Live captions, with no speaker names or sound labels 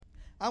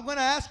I'm going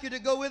to ask you to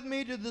go with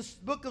me to this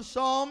book of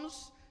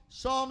Psalms,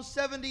 Psalm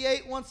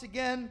 78 once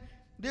again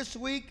this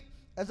week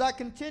as I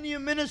continue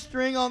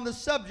ministering on the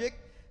subject,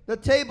 the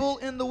table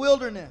in the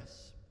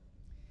wilderness.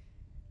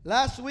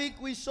 Last week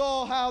we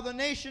saw how the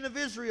nation of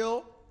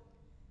Israel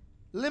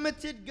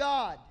limited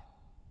God.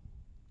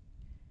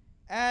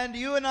 And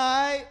you and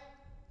I,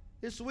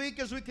 this week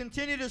as we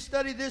continue to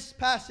study this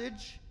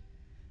passage,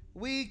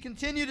 we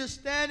continue to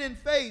stand in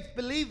faith,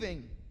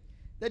 believing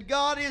that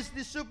God is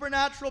the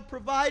supernatural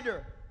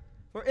provider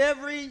for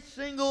every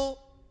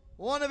single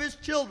one of His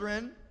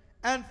children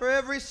and for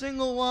every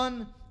single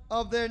one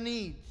of their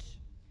needs.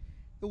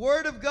 The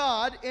Word of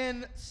God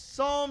in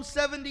Psalm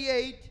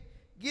 78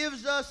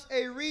 gives us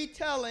a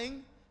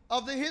retelling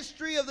of the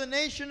history of the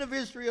nation of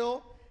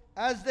Israel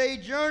as they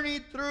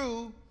journeyed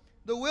through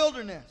the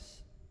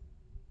wilderness.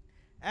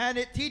 And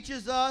it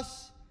teaches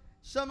us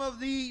some of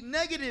the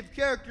negative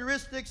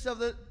characteristics of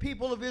the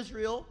people of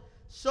Israel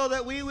so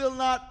that we will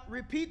not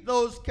repeat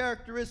those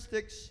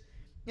characteristics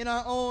in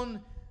our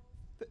own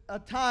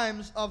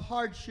times of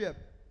hardship.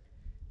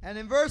 And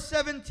in verse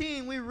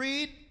 17 we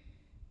read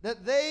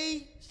that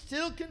they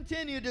still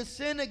continue to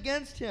sin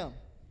against Him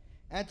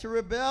and to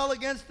rebel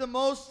against the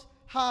Most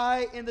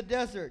High in the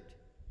desert.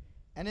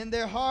 And in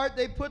their heart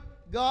they put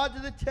God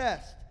to the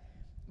test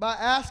by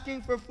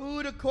asking for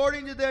food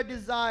according to their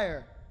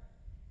desire.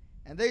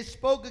 And they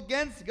spoke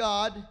against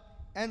God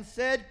and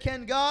said,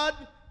 "Can God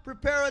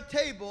prepare a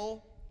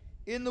table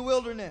in the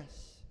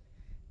wilderness?"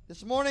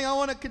 This morning I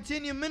want to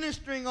continue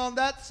ministering on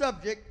that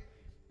subject,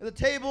 the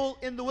table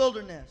in the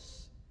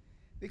wilderness,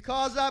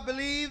 because I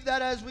believe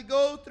that as we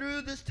go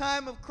through this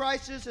time of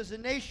crisis as a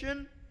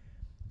nation,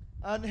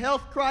 an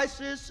health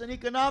crisis, an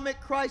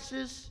economic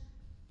crisis,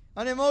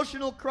 an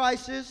emotional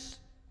crisis,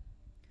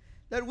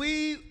 that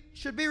we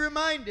should be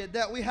reminded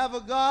that we have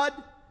a God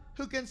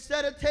who can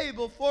set a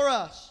table for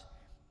us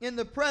in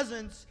the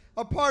presence,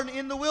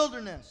 in the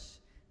wilderness.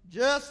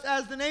 Just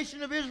as the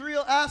nation of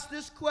Israel asked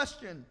this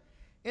question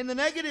in the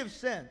negative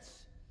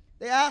sense,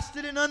 they asked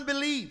it in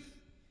unbelief.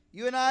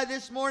 You and I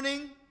this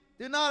morning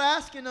do not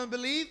ask in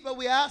unbelief, but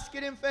we ask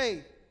it in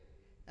faith.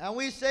 And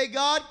we say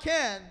God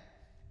can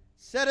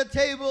set a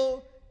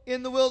table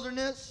in the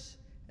wilderness.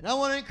 And I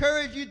want to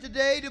encourage you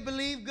today to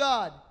believe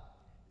God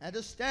and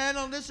to stand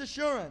on this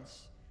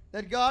assurance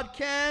that God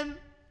can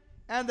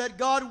and that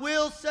God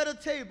will set a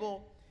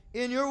table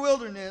in your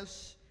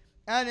wilderness,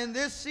 and in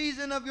this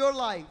season of your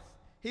life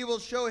He will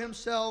show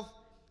Himself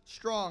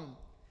strong.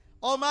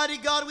 Almighty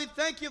God, we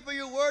thank You for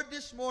Your word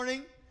this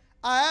morning.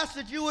 I ask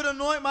that You would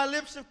anoint my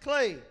lips of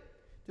clay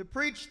to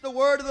preach the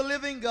word of the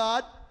living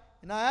God,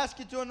 and I ask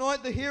You to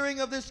anoint the hearing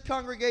of this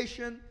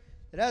congregation,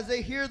 that as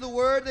they hear the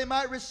word they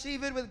might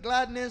receive it with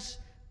gladness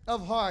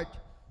of heart.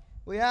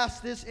 We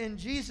ask this in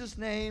Jesus'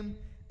 name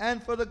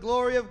and for the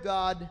glory of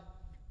God.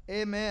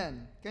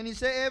 Amen. Can you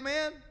say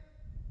amen?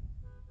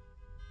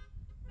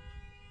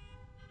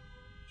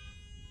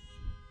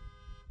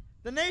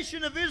 The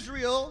nation of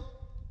Israel,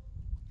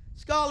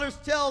 scholars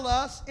tell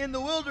us, in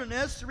the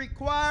wilderness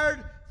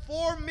required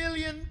 4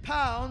 million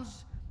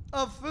pounds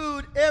of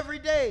food every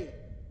day.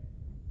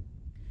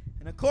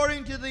 And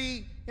according to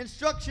the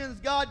instructions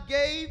God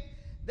gave,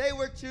 they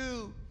were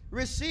to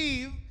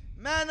receive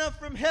manna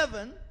from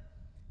heaven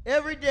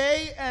every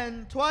day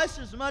and twice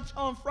as much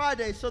on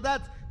Friday. So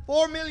that's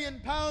 4 million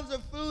pounds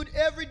of food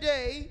every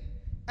day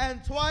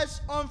and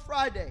twice on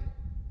Friday.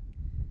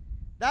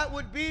 That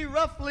would be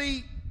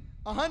roughly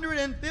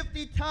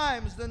 150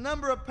 times the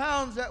number of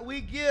pounds that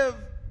we give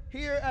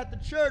here at the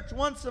church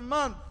once a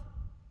month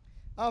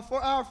for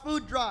our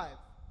food drive.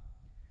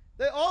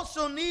 They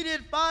also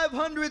needed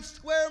 500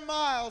 square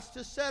miles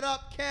to set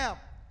up camp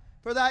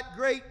for that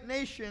great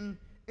nation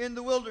in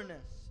the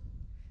wilderness.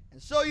 And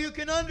so you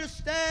can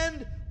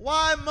understand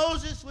why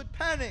Moses would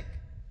panic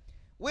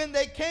when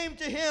they came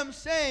to him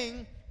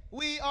saying,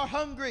 "We are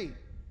hungry."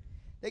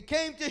 They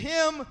came to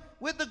him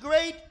with the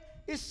great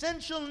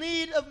essential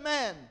need of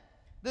man,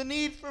 the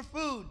need for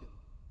food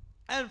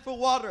and for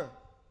water.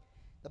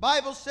 The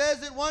Bible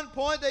says at one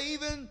point they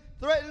even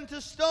threatened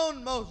to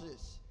stone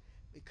Moses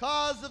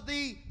because of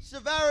the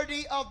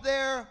severity of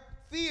their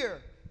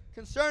fear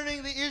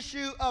concerning the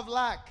issue of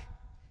lack,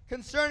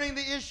 concerning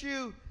the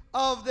issue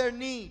of their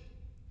need.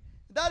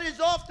 That is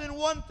often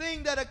one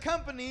thing that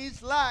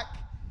accompanies lack,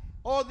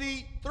 or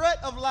the threat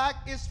of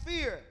lack, is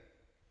fear.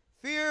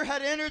 Fear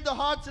had entered the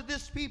hearts of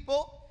this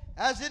people,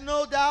 as it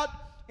no doubt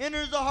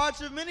enters the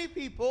hearts of many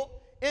people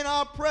in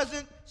our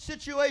present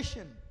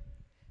situation.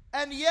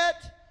 And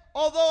yet,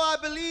 although I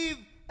believe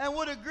and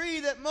would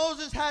agree that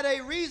Moses had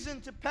a reason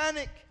to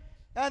panic,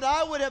 and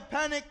I would have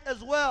panicked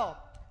as well,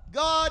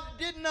 God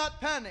did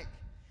not panic.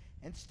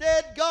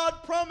 Instead,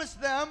 God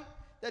promised them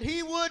that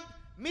He would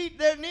meet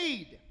their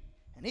need.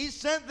 And He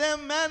sent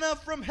them manna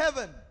from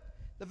heaven,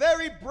 the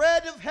very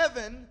bread of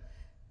heaven,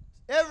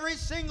 every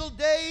single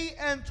day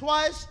and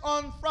twice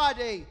on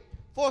Friday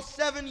for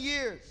 7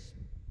 years.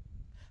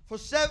 For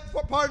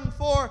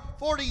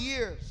 40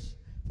 years.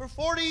 For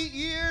 40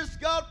 years,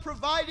 God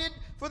provided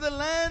for the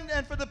land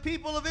and for the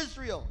people of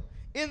Israel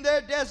in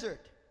their desert.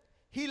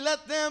 He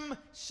let them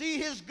see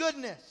His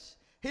goodness.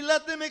 He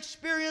let them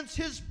experience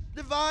His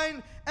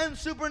divine and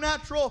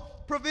supernatural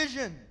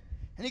provision.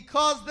 And He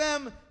caused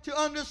them to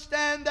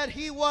understand that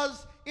He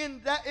was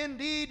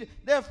indeed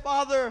their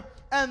Father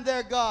and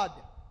their God.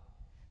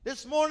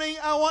 This morning,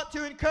 I want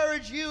to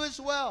encourage you as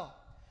well,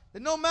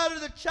 that no matter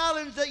the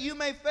challenge that you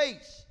may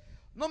face,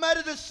 no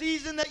matter the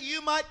season that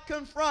you might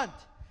confront,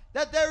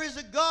 that there is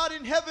a God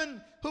in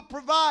heaven who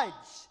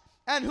provides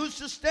and who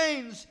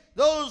sustains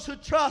those who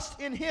trust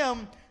in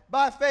Him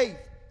by faith.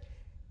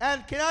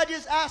 And can I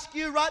just ask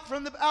you right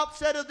from the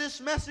outset of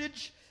this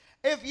message,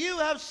 if you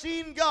have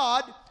seen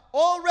God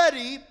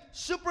already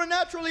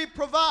supernaturally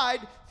provide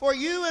for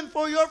you and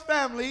for your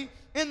family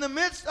in the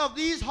midst of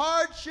these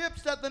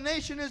hardships that the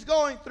nation is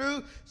going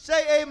through,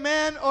 say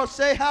amen or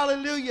say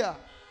hallelujah.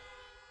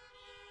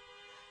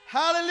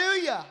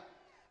 Hallelujah.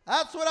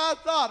 That's what I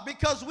thought,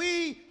 because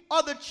we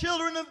are the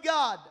children of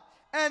God.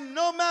 And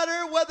no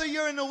matter whether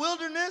you're in a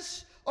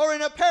wilderness or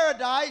in a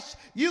paradise,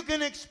 you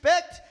can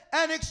expect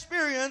and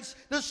experience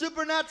the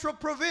supernatural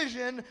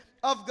provision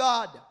of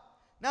God.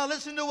 Now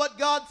listen to what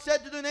God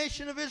said to the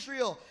nation of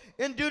Israel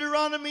in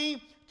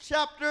Deuteronomy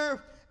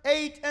chapter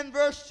 8 and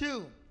verse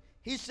 2.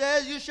 He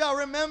says, "You shall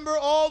remember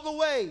all the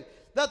way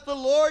that the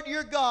Lord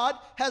your God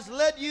has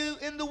led you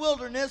in the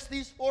wilderness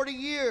these 40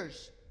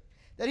 years,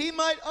 that He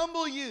might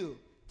humble you,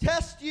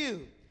 test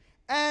you,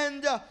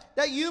 and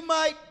that you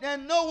might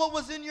know what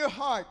was in your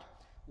heart,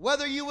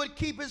 whether you would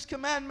keep His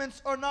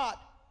commandments or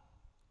not.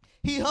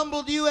 He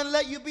humbled you and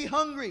let you be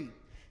hungry,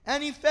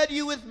 and He fed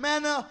you with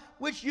manna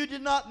which you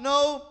did not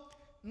know,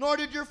 nor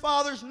did your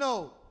fathers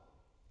know,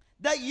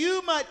 that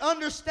you might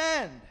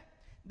understand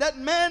that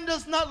man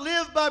does not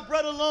live by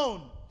bread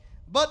alone,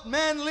 but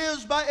man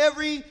lives by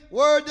every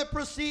word that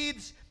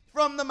proceeds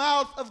from the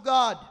mouth of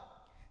God."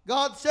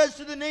 God says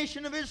to the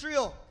nation of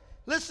Israel,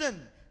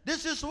 listen,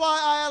 this is why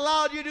I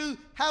allowed you to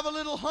have a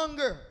little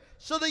hunger,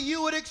 so that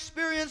you would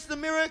experience the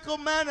miracle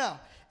manna,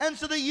 and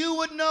so that you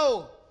would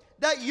know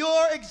that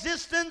your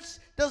existence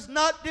does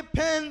not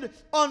depend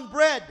on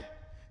bread.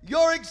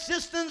 Your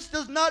existence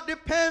does not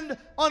depend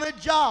on a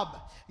job.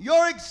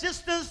 Your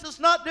existence does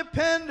not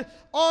depend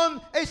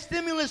on a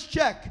stimulus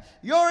check.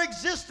 Your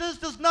existence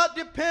does not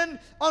depend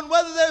on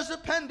whether there's a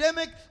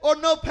pandemic or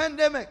no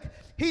pandemic.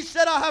 He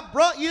said, I have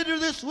brought you to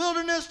this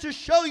wilderness to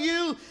show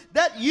you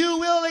that you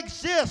will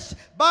exist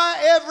by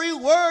every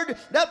word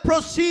that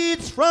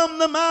proceeds from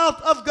the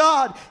mouth of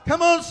God.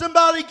 Come on,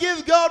 somebody,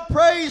 give God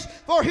praise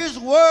for His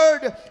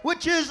word,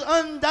 which is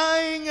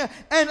undying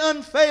and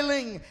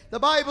unfailing. The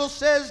Bible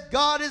says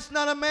God is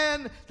not a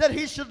man that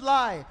He should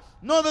lie,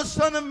 nor the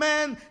Son of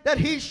Man that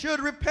He should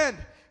repent.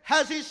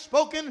 Has He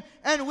spoken,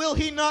 and will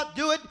He not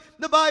do it?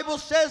 The Bible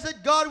says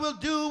that God will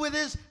do with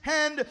His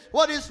hand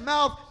what His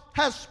mouth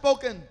has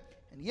spoken.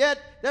 And yet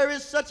there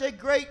is such a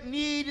great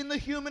need in the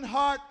human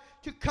heart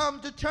to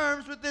come to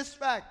terms with this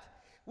fact.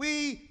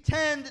 We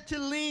tend to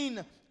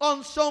lean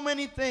on so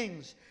many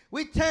things.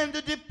 We tend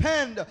to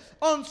depend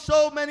on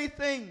so many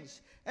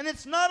things. And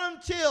it's not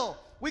until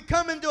we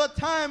come into a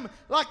time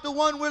like the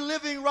one we're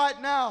living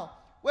right now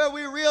where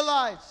we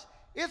realize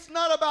it's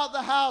not about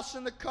the house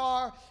and the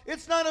car.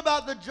 It's not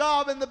about the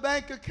job and the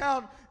bank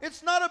account.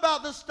 It's not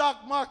about the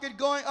stock market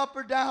going up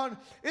or down.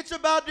 It's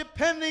about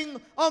depending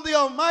on the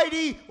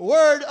almighty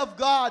Word of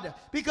God,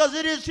 because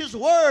it is His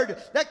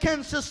Word that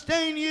can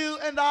sustain you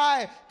and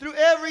I through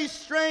every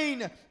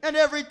strain and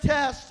every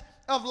test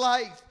of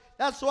life.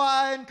 That's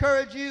why I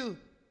encourage you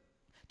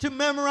to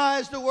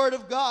memorize the Word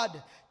of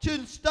God,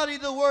 to study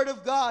the Word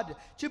of God,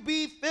 to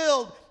be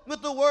filled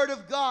with the Word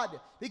of God,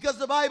 because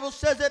the Bible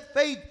says that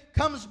faith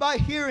comes by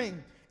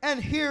hearing,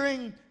 and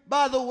hearing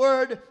by the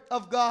Word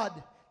of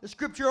God. The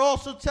Scripture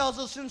also tells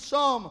us in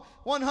Psalm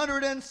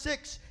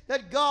 106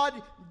 that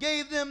God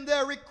gave them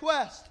their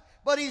request,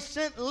 but He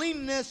sent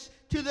leanness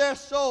to their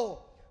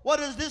soul. What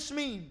does this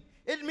mean?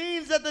 It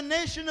means that the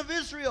nation of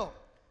Israel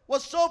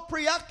was so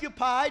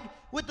preoccupied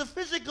with the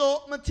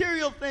physical,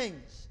 material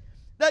things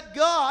that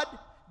God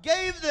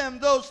gave them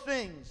those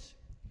things,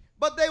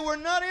 but they were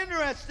not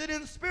interested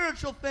in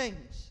spiritual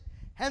things.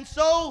 And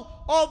so,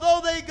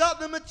 although they got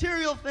the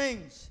material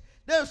things,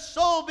 their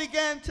soul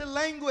began to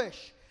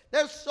languish.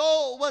 Their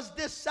soul was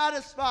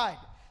dissatisfied.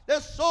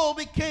 Their soul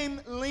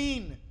became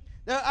lean.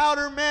 Their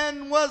outer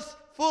man was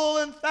full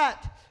and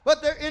fat,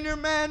 but their inner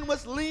man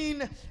was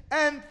lean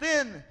and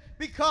thin,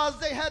 because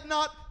they had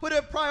not put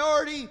a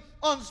priority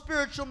on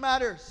spiritual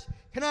matters.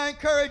 Can I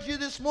encourage you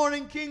this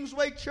morning,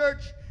 Kingsway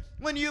Church,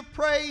 when you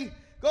pray,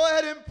 go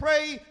ahead and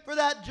pray for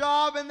that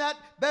job and that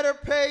better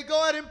pay.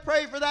 Go ahead and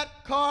pray for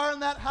that car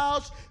and that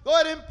house. Go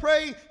ahead and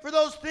pray for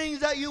those things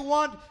that you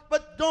want,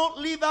 but don't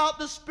leave out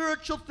the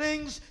spiritual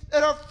things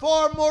that are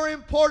far more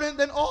important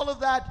than all of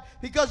that.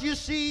 Because you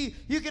see,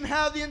 you can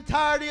have the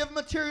entirety of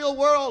material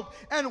world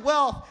and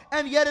wealth,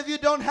 and yet if you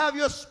don't have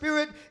your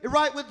spirit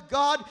right with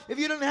God, if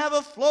you don't have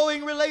a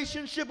flowing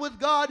relationship with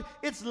God,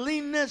 it's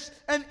leanness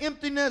and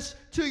emptiness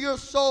to your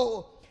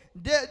soul.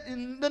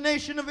 The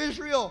nation of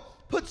Israel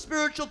put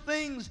spiritual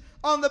things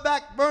on the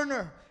back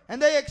burner.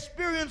 and they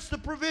experienced the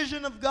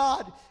provision of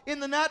God in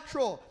the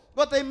natural,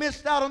 but they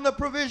missed out on the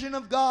provision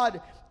of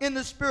God in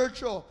the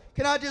spiritual.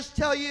 Can I just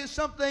tell you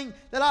something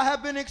that I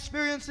have been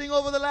experiencing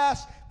over the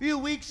last few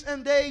weeks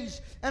and days?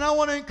 And I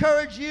want to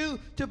encourage you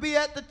to be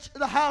at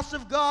the house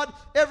of God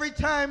every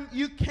time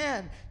you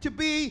can, to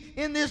be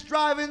in this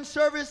drive-in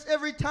service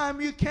every time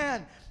you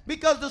can,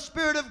 because the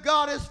Spirit of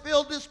God has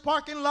filled this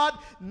parking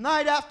lot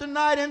night after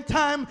night and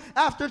time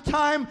after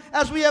time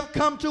as we have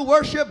come to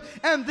worship.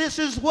 And this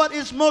is what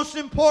is most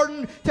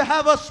important, to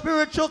have a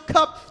spiritual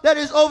cup that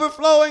is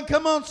overflowing.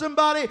 Come on,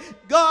 somebody.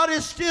 God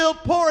is still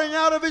pouring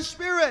out of His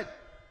Spirit,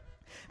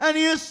 and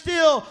He is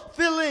still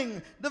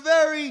filling the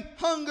very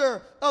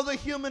hunger of the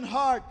human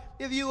heart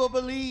if you will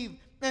believe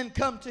and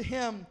come to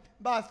Him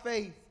by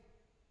faith.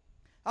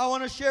 I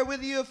want to share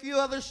with you a few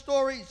other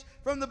stories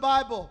from the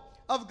Bible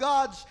of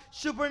God's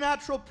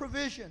supernatural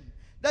provision,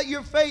 that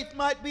your faith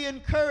might be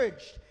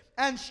encouraged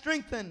and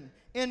strengthened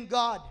in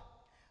God.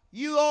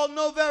 You all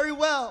know very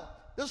well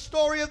the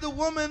story of the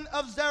woman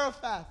of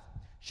Zarephath.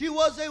 She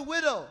was a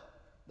widow.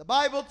 The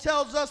Bible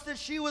tells us that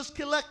she was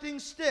collecting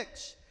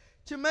sticks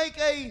to make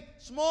a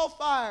small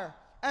fire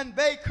and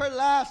bake her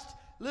last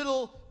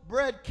little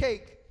bread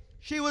cake.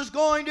 She was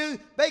going to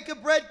bake a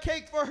bread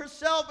cake for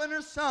herself and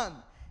her son,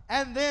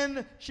 and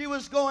then she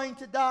was going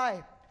to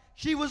die.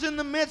 She was in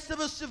the midst of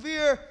a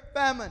severe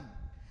famine,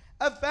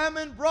 a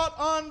famine brought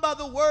on by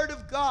the word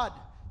of God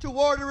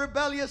toward a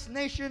rebellious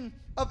nation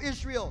of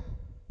Israel.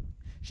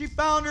 She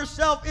found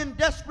herself in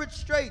desperate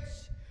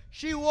straits.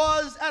 She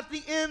was at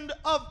the end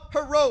of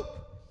her rope,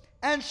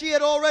 and she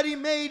had already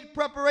made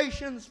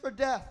preparations for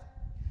death.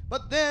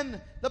 But then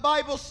the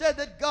Bible said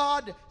that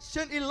God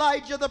sent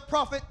Elijah the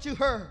prophet to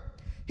her.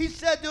 He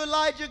said to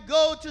Elijah,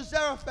 "Go to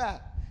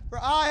Zarephath, for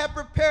I have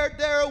prepared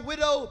there a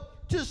widow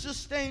to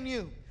sustain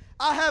you.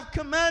 I have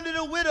commanded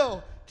a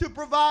widow to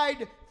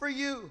provide for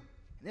you."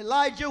 And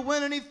Elijah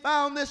went and he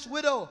found this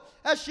widow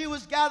as she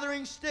was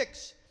gathering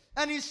sticks.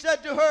 And he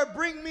said to her,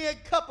 "Bring me a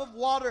cup of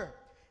water."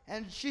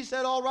 And she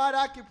said, "All right,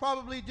 I could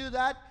probably do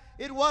that."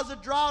 It was a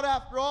drought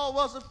after all, it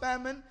was a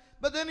famine.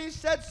 But then he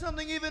said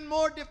something even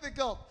more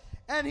difficult.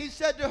 And he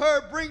said to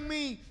her, "Bring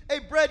me a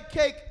bread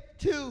cake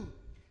too."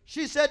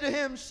 She said to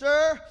him,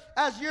 "Sir,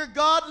 as your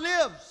God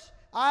lives,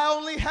 I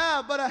only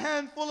have but a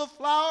handful of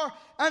flour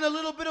and a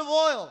little bit of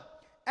oil.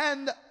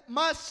 And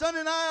my son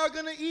and I are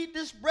going to eat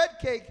this bread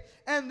cake,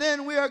 and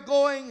then we are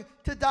going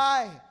to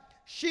die."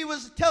 She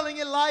was telling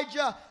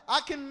Elijah,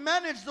 "I can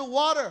manage the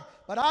water,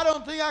 but I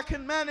don't think I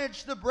can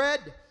manage the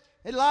bread."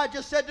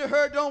 Elijah said to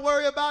her, "Don't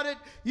worry about it.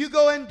 You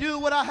go and do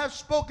what I have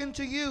spoken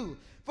to you.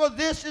 For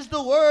this is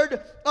the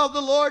word of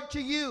the Lord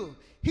to you."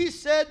 He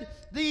said,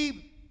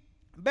 "The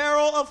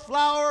barrel of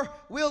flour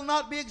will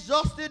not be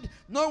exhausted,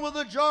 nor will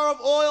the jar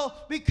of oil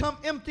become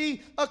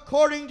empty,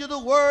 according to the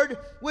word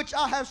which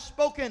I have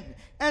spoken."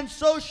 And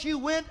so she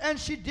went and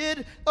she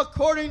did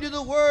according to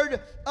the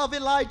word of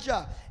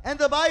Elijah. And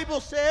the Bible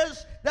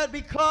says that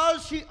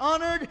because she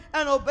honored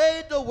and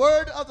obeyed the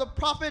word of the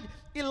prophet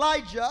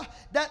Elijah,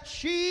 that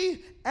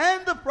she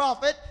and the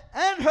prophet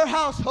and her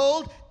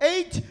household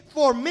ate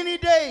for many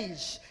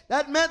days.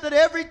 That meant that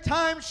every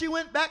time she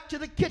went back to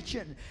the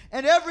kitchen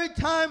and every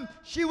time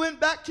she went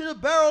back to the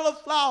barrel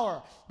of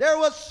flour, there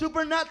was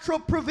supernatural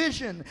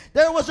provision.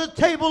 There was a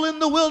table in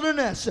the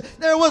wilderness.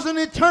 There was an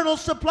eternal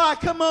supply.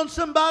 Come on,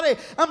 somebody.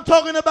 I'm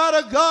talking about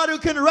a God who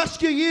can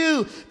rescue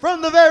you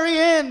from the very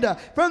end,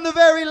 from the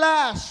very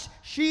last.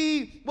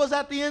 She was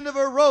at the end of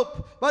her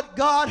rope, but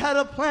God had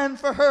a plan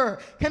for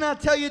her. Can I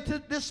tell you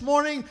this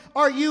morning,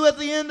 are you at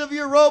the end of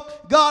your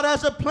rope? God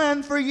has a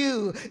plan for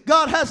you.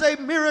 God has a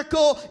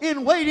miracle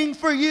in waiting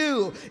for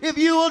you. If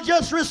you will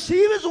just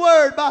receive His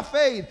word by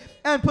faith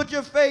and put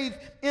your faith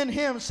in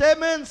Him. Say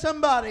amen,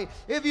 somebody,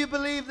 if you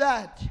believe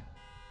that.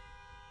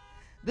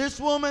 This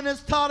woman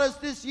has taught us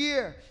this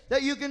year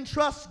that you can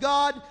trust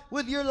God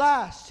with your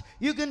last.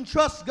 You can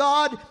trust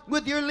God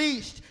with your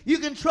least. You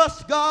can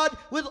trust God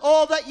with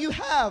all that you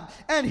have.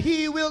 And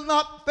He will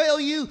not fail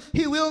you.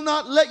 He will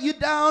not let you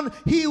down.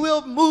 He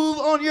will move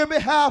on your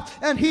behalf.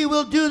 And He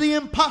will do the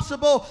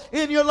impossible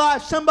in your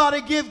life.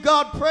 Somebody give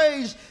God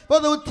praise for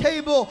the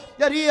table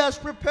that He has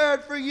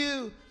prepared for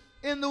you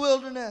in the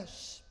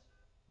wilderness.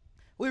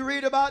 We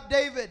read about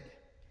David.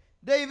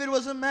 David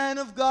was a man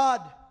of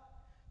God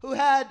who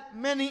had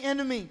many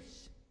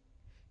enemies.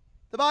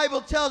 The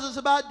Bible tells us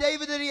about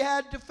David that he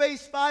had to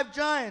face 5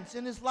 giants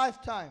in his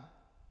lifetime.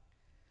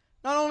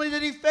 Not only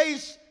did he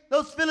face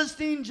those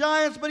Philistine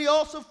giants, but he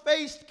also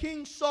faced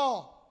King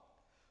Saul,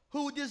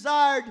 who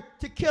desired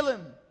to kill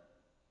him.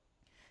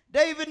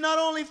 David not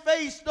only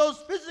faced those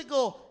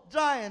physical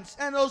giants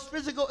and those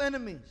physical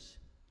enemies,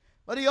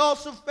 but he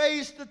also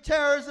faced the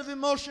terrors of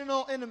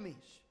emotional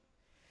enemies.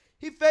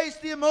 He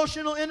faced the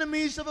emotional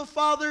enemies of a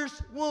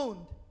father's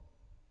wound,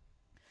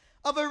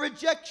 of a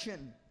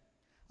rejection,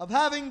 of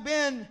having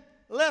been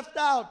left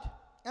out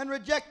and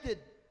rejected.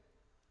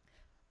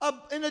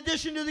 In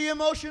addition to the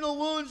emotional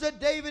wounds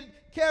that David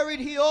carried,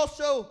 he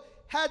also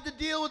had to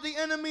deal with the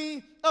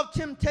enemy of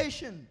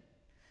temptation,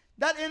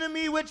 that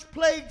enemy which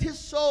plagued his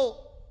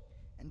soul.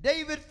 And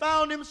David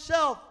found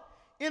himself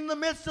in the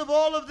midst of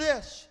all of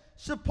this,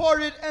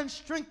 supported and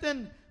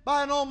strengthened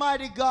by an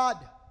almighty God.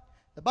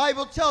 The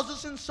Bible tells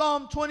us in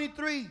Psalm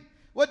 23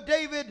 what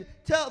David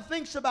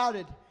thinks about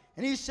it.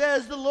 And he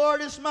says, "The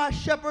Lord is my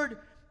shepherd,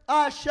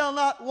 I shall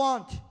not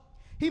want.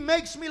 He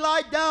makes me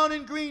lie down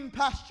in green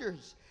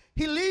pastures.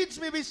 He leads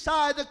me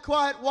beside the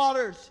quiet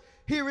waters.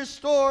 He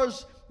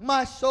restores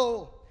my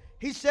soul."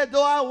 He said,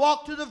 "Though I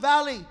walk through the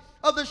valley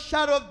of the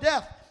shadow of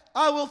death,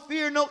 I will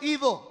fear no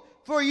evil,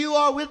 for you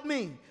are with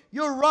me.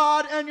 Your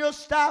rod and your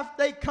staff,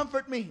 they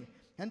comfort me."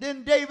 And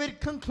then David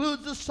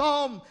concludes the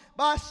psalm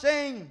by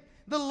saying,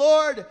 "The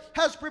Lord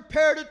has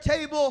prepared a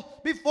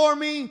table before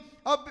me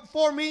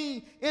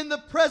in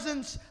the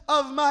presence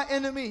of my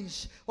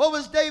enemies." What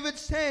was David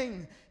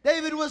saying?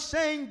 David was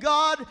saying,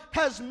 God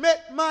has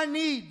met my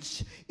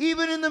needs,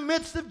 even in the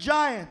midst of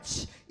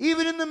giants,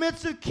 even in the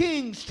midst of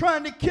kings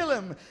trying to kill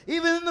him,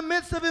 even in the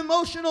midst of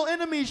emotional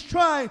enemies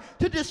trying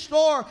to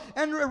destroy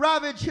and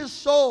ravage his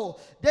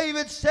soul.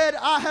 David said,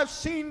 "I have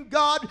seen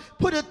God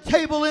put a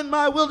table in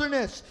my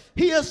wilderness.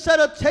 He has set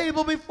a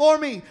table before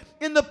me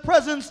in the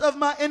presence of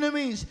my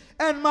enemies,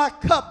 and my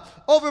cup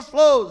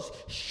overflows.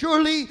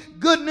 Surely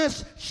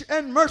goodness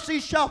and mercy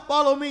shall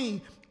follow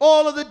me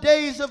all of the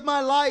days of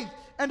my life,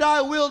 and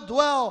I will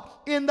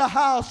dwell in the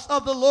house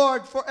of the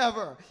Lord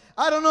forever."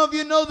 I don't know if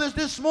you know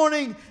this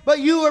morning, but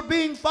you were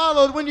being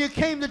followed when you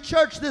came to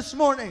church this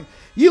morning.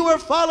 You were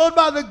followed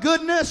by the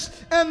goodness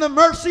and the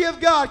mercy of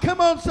God.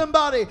 Come on,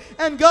 somebody.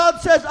 And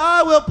God says,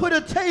 "I will put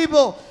a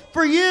table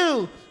for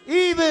you,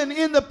 even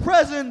in the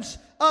presence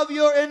of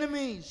your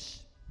enemies."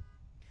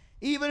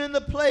 Even in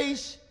the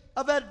place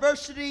of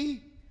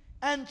adversity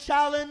and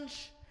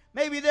challenge.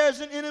 Maybe there's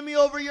an enemy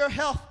over your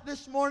health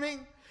this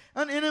morning,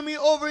 an enemy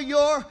over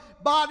your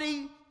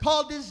body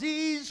called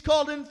disease,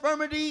 called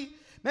infirmity.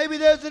 Maybe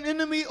there's an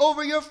enemy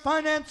over your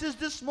finances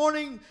this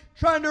morning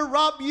trying to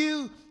rob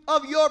you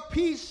of your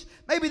peace.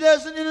 Maybe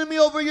there's an enemy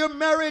over your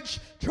marriage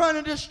trying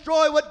to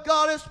destroy what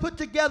God has put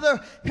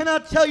together. Can I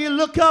tell you,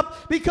 look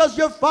up, because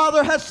your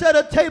Father has set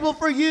a table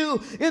for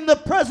you in the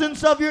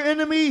presence of your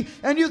enemy,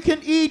 and you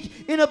can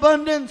eat in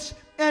abundance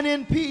and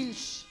in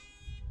peace.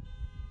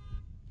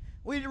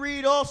 We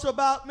read also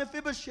about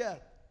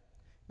Mephibosheth.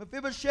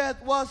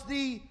 Mephibosheth was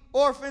the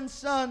orphan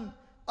son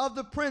of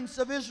the prince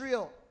of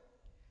Israel.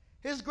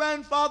 His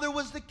grandfather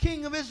was the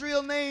king of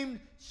Israel named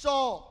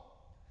Saul.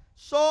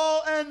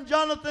 Saul and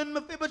Jonathan,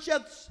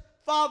 Mephibosheth's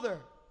father,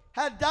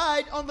 had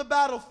died on the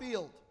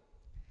battlefield.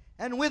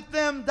 And with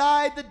them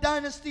died the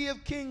dynasty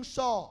of King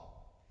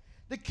Saul.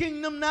 The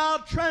kingdom now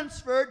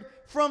transferred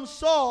from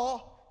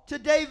Saul to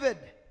David.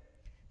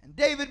 And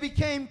David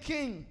became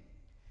king.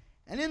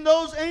 And in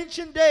those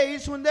ancient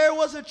days, when there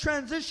was a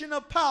transition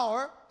of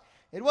power,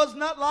 it was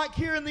not like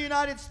here in the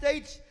United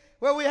States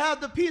where we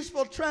have the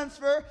peaceful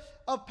transfer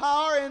of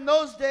power. In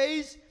those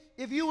days,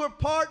 if you were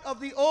part of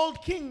the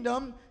old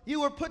kingdom, you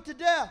were put to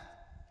death,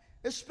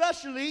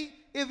 especially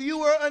if you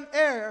were an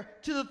heir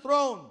to the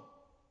throne.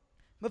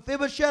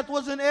 Mephibosheth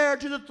was an heir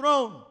to the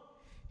throne.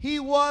 He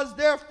was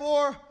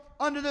therefore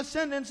under the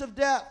sentence of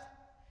death.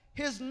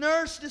 His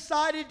nurse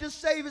decided to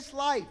save his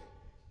life.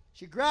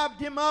 She grabbed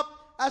him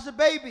up as a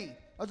baby,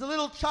 as a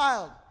little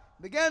child,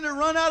 began to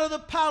run out of the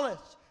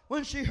palace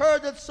when she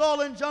heard that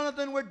Saul and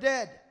Jonathan were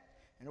dead.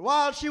 And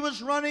while she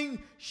was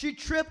running, she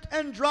tripped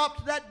and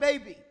dropped that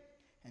baby.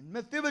 And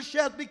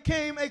Mephibosheth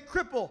became a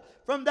cripple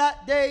from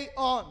that day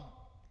on.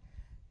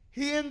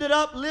 He ended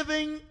up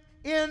living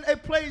in a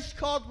place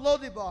called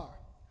Lodebar,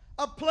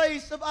 a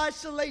place of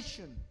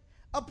isolation,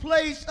 a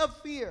place of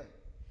fear.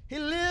 He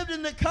lived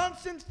in the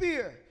constant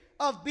fear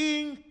of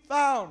being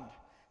found,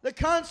 the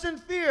constant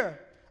fear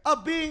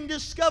of being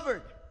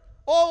discovered,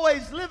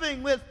 always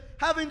living with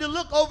having to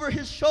look over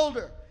his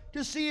shoulder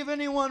to see if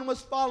anyone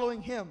was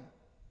following him.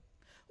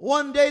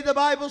 One day the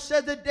Bible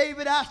said that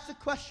David asked the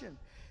question.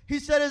 He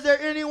said, "Is there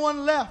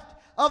anyone left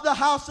of the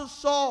house of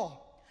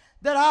Saul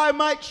that I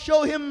might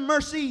show him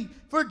mercy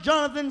for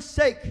Jonathan's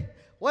sake?"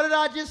 What did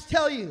I just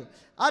tell you?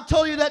 I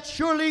told you that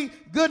surely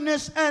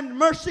goodness and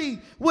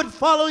mercy would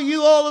follow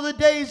you all of the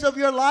days of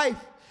your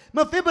life.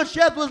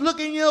 Mephibosheth was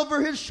looking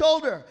over his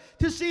shoulder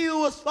to see who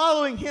was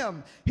following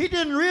him. He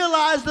didn't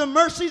realize the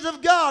mercies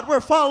of God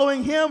were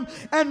following him.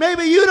 And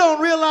maybe you don't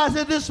realize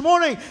it this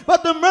morning,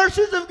 but the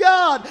mercies of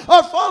God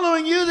are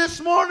following you this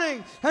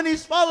morning. And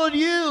he's followed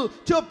you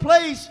to a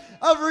place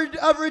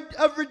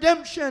of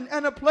redemption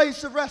and a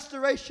place of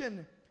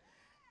restoration.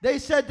 They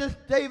said to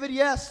David,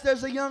 "Yes,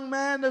 there's a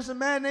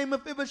man named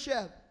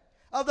Mephibosheth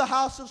of the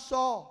house of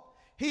Saul.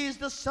 He's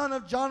the son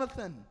of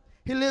Jonathan.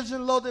 He lives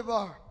in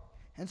Lodebar."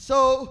 And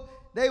so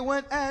they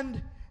went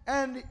and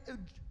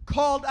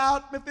called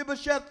out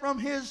Mephibosheth from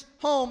his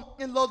home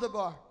in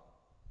Lodebar.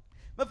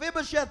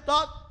 Mephibosheth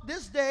thought,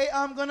 "This day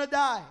I'm going to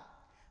die.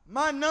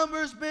 My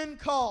number's been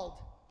called.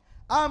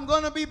 I'm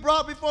going to be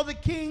brought before the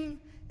king,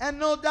 and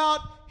no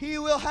doubt he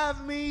will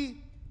have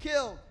me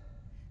killed."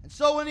 And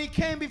so when he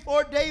came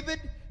before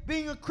David,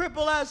 being a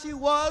cripple as he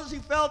was, he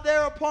fell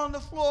there upon the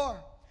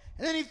floor.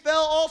 And then he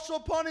fell also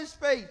upon his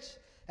face.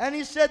 And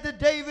he said to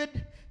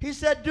David, He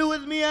said, do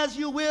with me as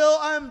you will.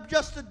 I'm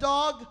just a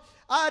dog.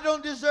 I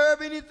don't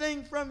deserve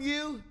anything from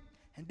you.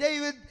 And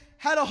David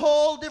had a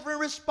whole different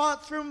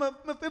response from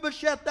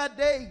Mephibosheth that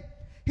day.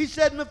 He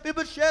said,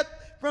 Mephibosheth,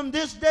 from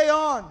this day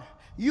on,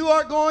 you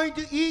are going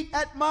to eat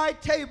at my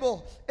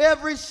table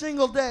every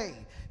single day.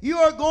 You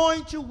are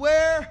going to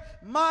wear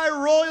my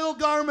royal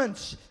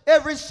garments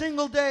every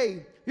single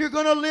day. You're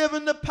going to live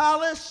in the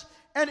palace,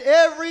 and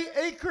every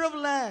acre of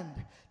land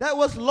that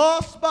was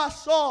lost by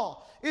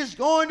Saul is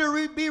going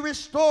to be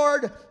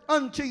restored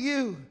unto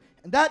you.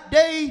 And that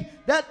day,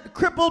 that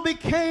cripple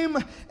became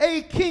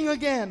a king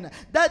again.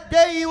 That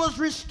day he was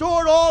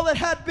restored all that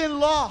had been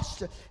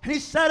lost. And he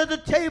sat at the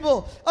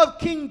table of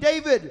King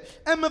David.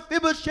 And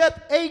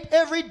Mephibosheth ate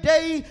every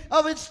day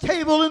of its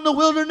table in the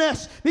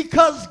wilderness,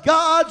 because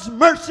God's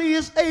mercy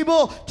is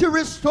able to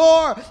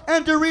restore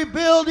and to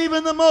rebuild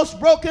even the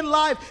most broken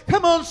life.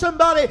 Come on,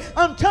 somebody.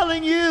 I'm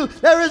telling you,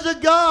 there is a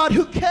God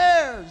who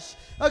cares,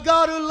 a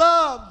God who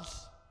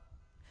loves.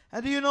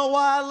 And do you know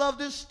why I love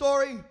this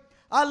story?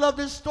 I love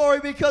this story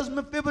because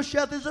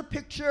Mephibosheth is a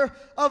picture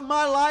of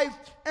my life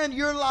and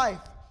your life.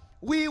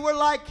 We were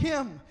like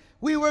him.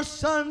 We were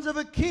sons of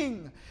a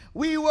king.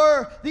 We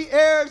were the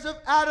heirs of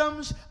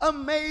Adam's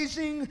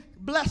amazing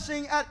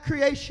blessing at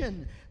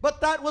creation.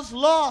 But that was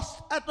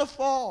lost at the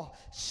fall.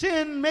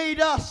 Sin made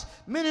us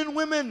men and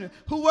women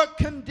who were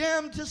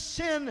condemned to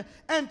sin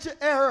and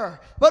to error.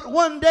 But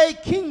one day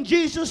King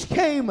Jesus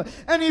came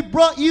and he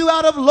brought you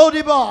out of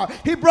Lodebar.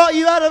 He brought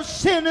you out of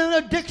sin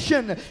and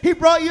addiction. He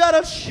brought you out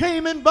of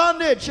shame and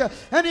bondage.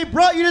 And he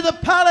brought you to the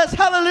palace.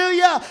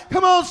 Hallelujah.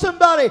 Come on,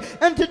 somebody.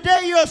 And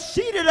today you're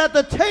seated at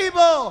the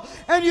table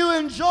and you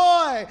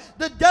enjoy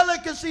the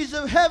delicacies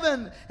of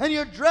heaven, and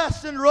you're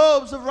dressed in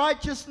robes of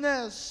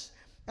righteousness.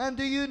 And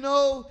do you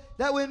know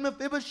that when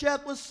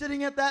Mephibosheth was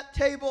sitting at that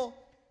table,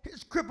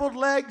 his crippled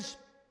legs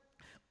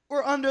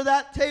were under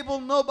that table?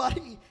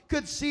 Nobody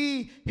could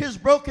see his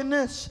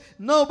brokenness.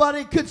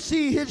 Nobody could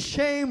see his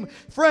shame.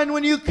 Friend,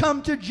 when you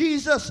come to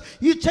Jesus,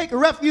 you take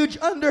refuge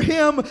under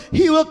him.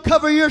 He will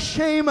cover your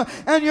shame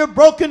and your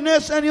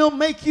brokenness, and he'll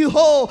make you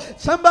whole.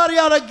 Somebody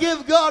ought to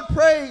give God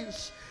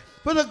praise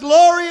for the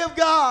glory of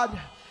God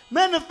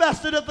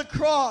manifested at the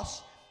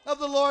cross of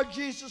the Lord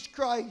Jesus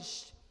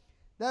Christ.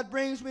 That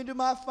brings me to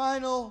my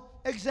final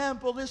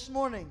example this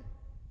morning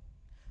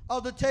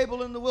of the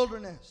table in the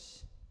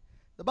wilderness.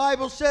 The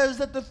Bible says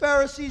that the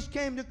Pharisees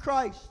came to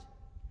Christ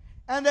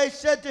and they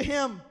said to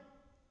him,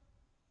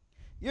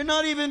 "You're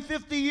not even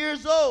 50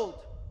 years old.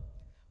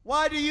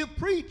 Why do you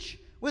preach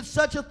with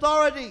such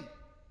authority?"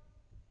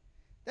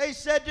 They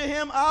said to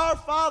him, "Our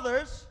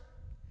fathers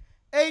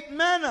ate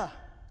manna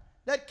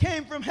that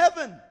came from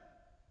heaven.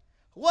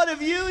 What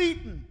have you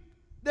eaten?"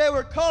 They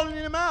were calling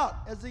him out,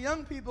 as the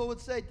young people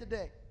would say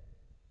today.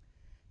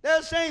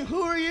 They're saying,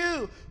 "Who are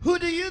you? Who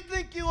do you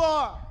think you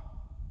are?"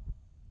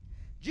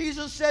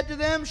 Jesus said to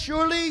them,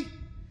 "Surely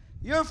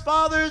your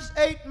fathers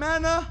ate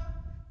manna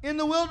in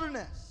the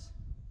wilderness,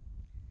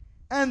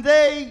 and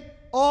they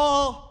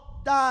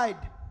all died."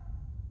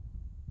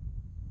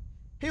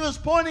 He was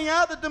pointing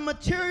out that the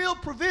material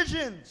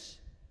provisions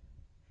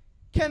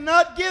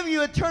cannot give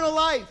you eternal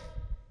life.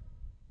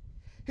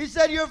 He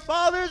said, "Your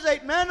fathers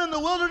ate manna in the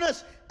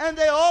wilderness, and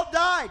they all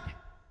died."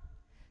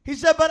 He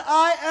said, "But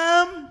I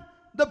am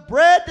the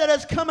bread that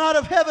has come out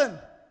of heaven,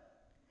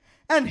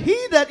 and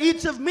he that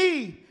eats of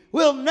me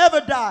will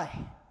never die."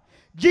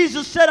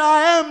 Jesus said,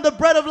 "I am the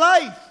bread of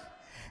life,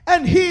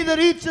 and he that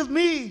eats of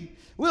me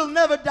will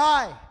never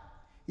die."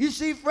 You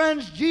see,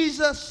 friends,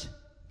 Jesus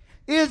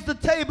is the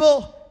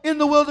table in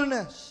the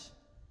wilderness.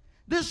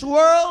 This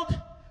world,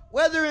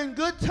 whether in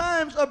good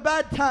times or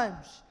bad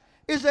times,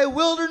 is a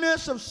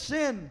wilderness of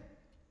sin,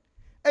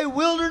 a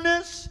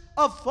wilderness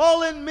of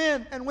fallen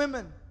men and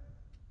women.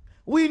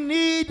 We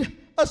need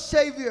a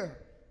Savior.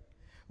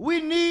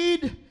 We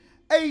need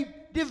a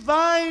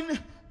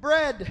divine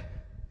bread,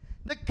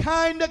 the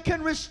kind that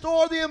can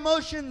restore the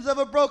emotions of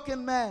a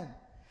broken man,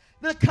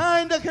 the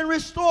kind that can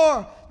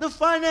restore the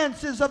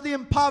finances of the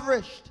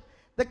impoverished,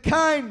 the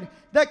kind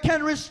that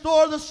can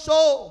restore the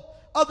soul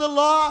of the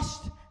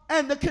lost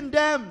and the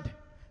condemned.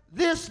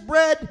 This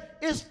bread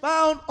is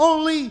found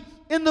only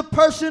in the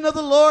person of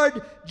the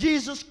Lord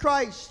Jesus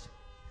Christ.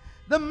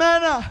 The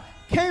manna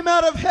came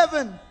out of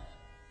heaven,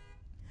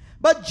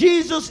 but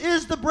Jesus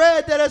is the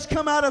bread that has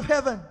come out of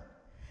heaven.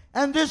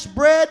 And this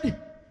bread,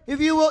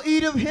 if you will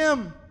eat of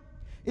him,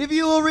 if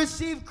you will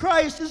receive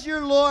Christ as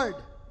your Lord,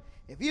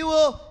 if you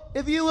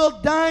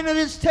will dine at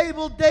his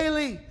table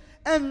daily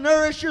and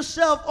nourish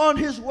yourself on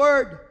his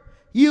word,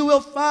 you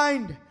will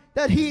find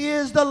that he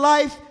is the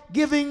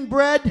life-giving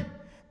bread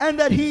and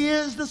that he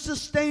is the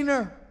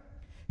sustainer.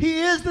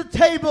 He is the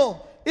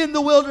table in the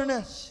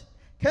wilderness.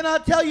 Can I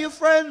tell you,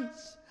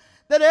 friends,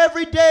 that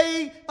every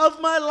day of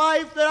my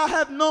life that I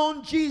have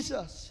known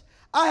Jesus,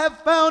 I have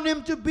found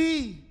him to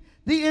be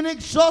the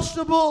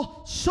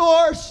inexhaustible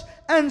source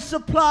and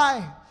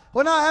supply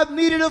When I have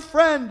needed a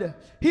friend,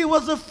 He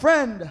was a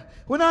friend.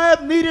 When I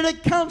have needed a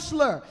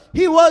counselor,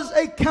 He was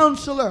a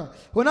counselor.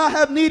 When I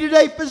have needed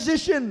a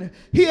physician,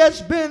 He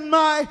has been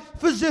my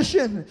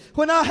physician.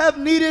 When I have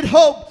needed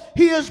hope,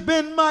 He has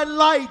been my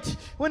light.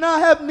 When I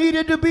have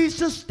needed to be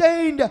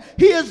sustained,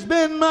 He has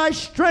been my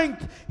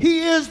strength.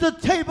 He is the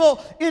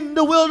table in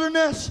the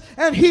wilderness,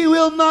 and He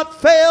will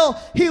not fail.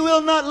 He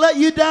will not let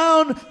you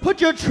down.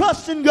 Put your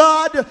trust in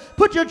God.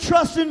 Put your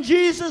trust in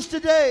Jesus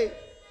today.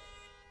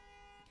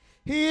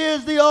 He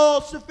is the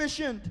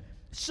all-sufficient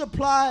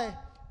supply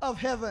of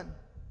heaven.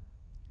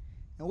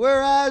 And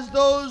whereas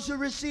those who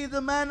received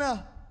the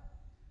manna,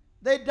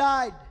 they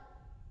died,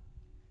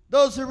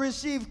 those who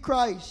received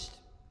Christ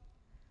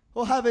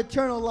will have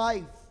eternal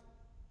life.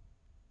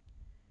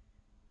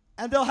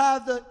 And they'll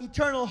have the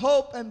eternal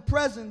hope and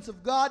presence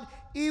of God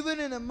even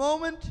in a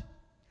moment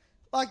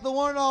like the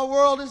one our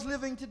world is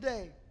living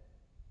today.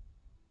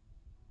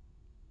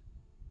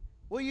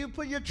 Will you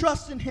put your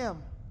trust in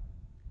Him?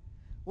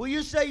 Will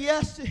you say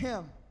yes to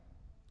Him?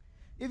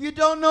 If you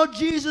don't know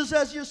Jesus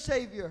as your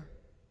Savior,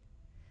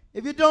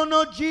 if you don't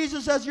know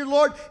Jesus as your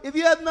Lord, if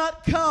you have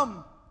not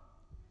come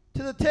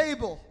to the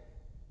table,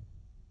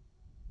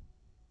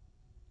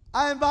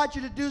 I invite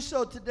you to do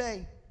so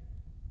today.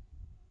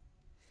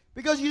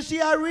 Because you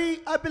see,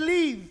 I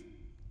believe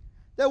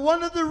that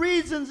one of the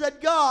reasons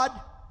that God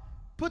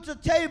puts a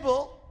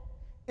table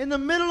in the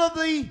middle of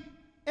the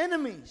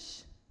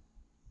enemies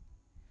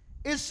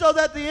is so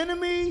that the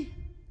enemy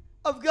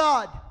of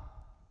God,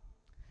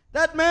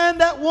 that man,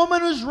 that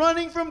woman who's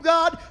running from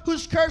God,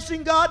 who's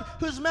cursing God,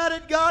 who's mad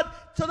at God,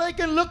 so they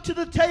can look to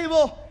the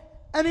table.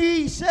 And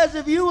He says,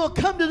 if you will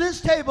come to this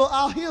table,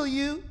 I'll heal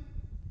you,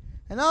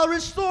 and I'll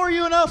restore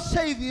you, and I'll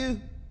save you,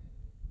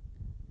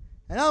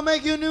 and I'll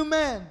make you a new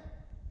man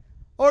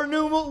or a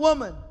new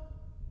woman,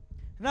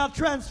 and I'll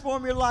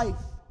transform your life.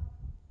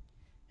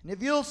 And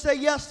if you'll say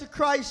yes to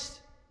Christ,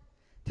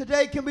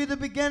 today can be the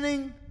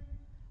beginning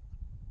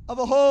of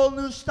a whole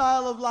new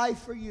style of life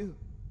for you.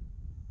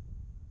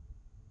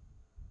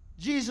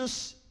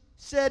 Jesus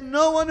said,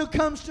 no one who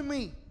comes to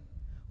me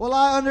will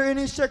I under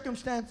any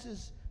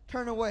circumstances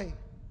turn away.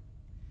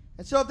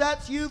 And so if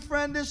that's you,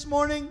 friend, this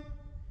morning,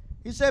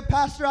 you say,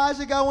 Pastor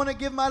Isaac, I want to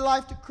give my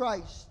life to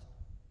Christ.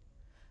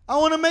 I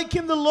want to make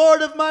Him the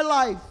Lord of my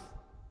life.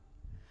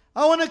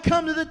 I want to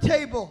come to the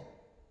table.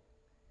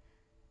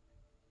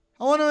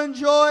 I want to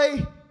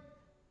enjoy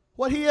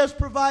what He has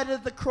provided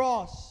at the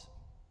cross.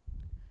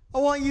 I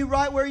want you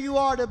right where you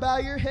are to bow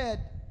your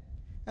head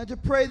and to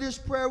pray this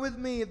prayer with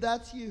me if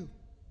that's you.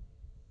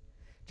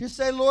 Just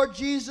say, Lord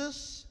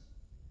Jesus,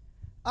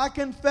 I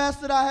confess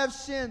that I have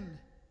sinned.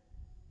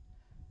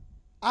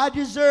 I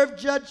deserve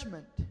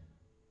judgment.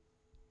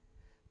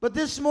 But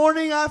this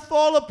morning I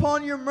fall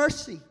upon your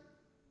mercy.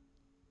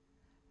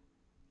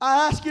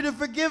 I ask you to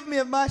forgive me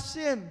of my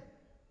sin.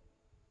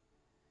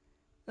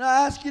 And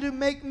I ask you to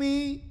make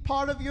me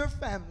part of your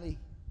family.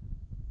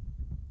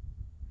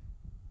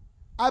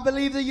 I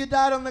believe that you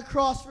died on the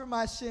cross for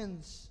my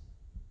sins,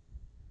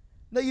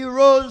 that you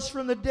rose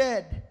from the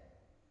dead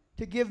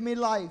to give me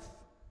life.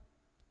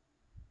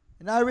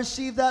 And I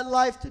receive that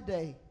life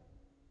today.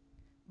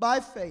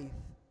 By faith,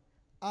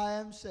 I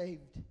am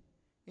saved.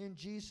 In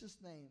Jesus'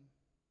 name,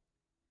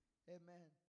 amen.